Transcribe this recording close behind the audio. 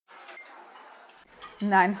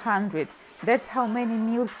900. That's how many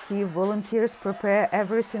meals Kyiv volunteers prepare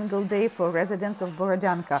every single day for residents of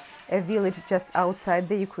Borodyanka, a village just outside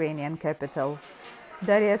the Ukrainian capital.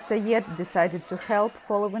 Daria Sayed decided to help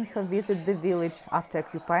following her visit the village after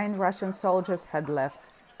occupying Russian soldiers had left.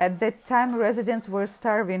 At that time, residents were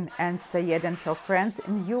starving, and Sayed and her friends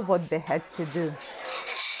knew what they had to do.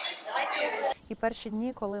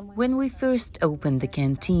 When we first opened the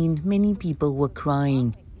canteen, many people were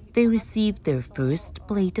crying. They received their first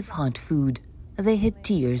plate of hot food. They had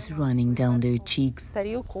tears running down their cheeks.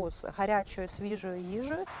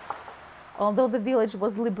 Although the village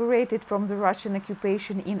was liberated from the Russian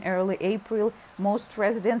occupation in early April, most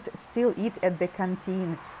residents still eat at the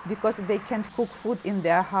canteen because they can't cook food in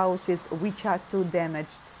their houses, which are too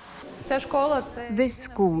damaged. This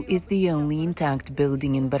school is the only intact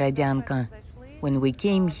building in Borodyanka. When we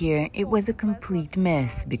came here, it was a complete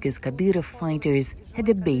mess because Kadyrov fighters had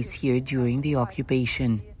a base here during the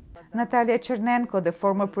occupation. Natalia Chernenko, the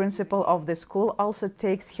former principal of the school, also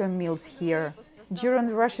takes her meals here. During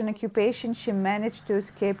the Russian occupation, she managed to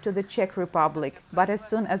escape to the Czech Republic, but as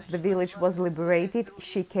soon as the village was liberated,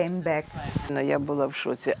 she came back.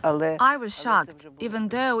 I was shocked. Even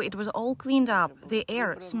though it was all cleaned up, the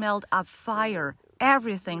air smelled of fire.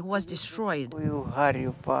 Everything was destroyed.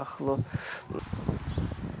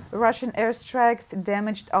 Russian airstrikes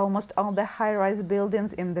damaged almost all the high-rise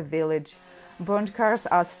buildings in the village. Burned cars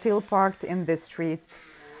are still parked in the streets.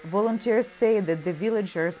 Volunteers say that the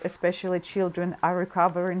villagers, especially children, are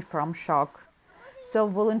recovering from shock. So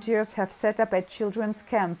volunteers have set up a children's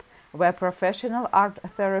camp where professional art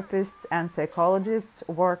therapists and psychologists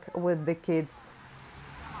work with the kids.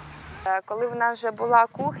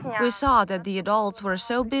 We saw that the adults were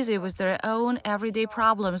so busy with their own everyday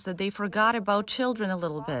problems that they forgot about children a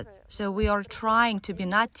little bit. So we are trying to be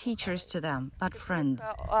not teachers to them, but friends.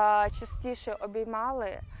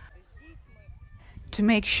 To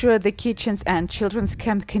make sure the kitchens and children's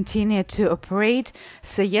camp continue to operate,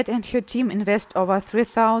 Sayed and her team invest over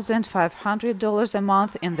 $3,500 a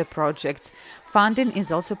month in the project. Funding is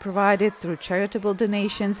also provided through charitable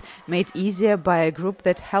donations made easier by a group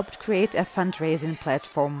that helped create a fundraising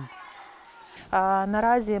platform.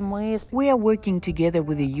 We are working together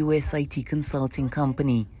with a US IT consulting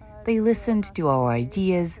company. They listened to our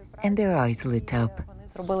ideas and their eyes lit up.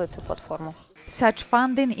 Such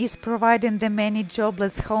funding is providing the many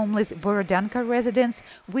jobless homeless Borodyanka residents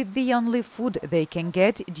with the only food they can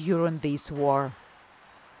get during this war.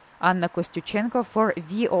 Kosstutschenko for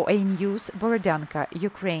VOA News, Borodyanka,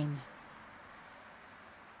 Ukraine.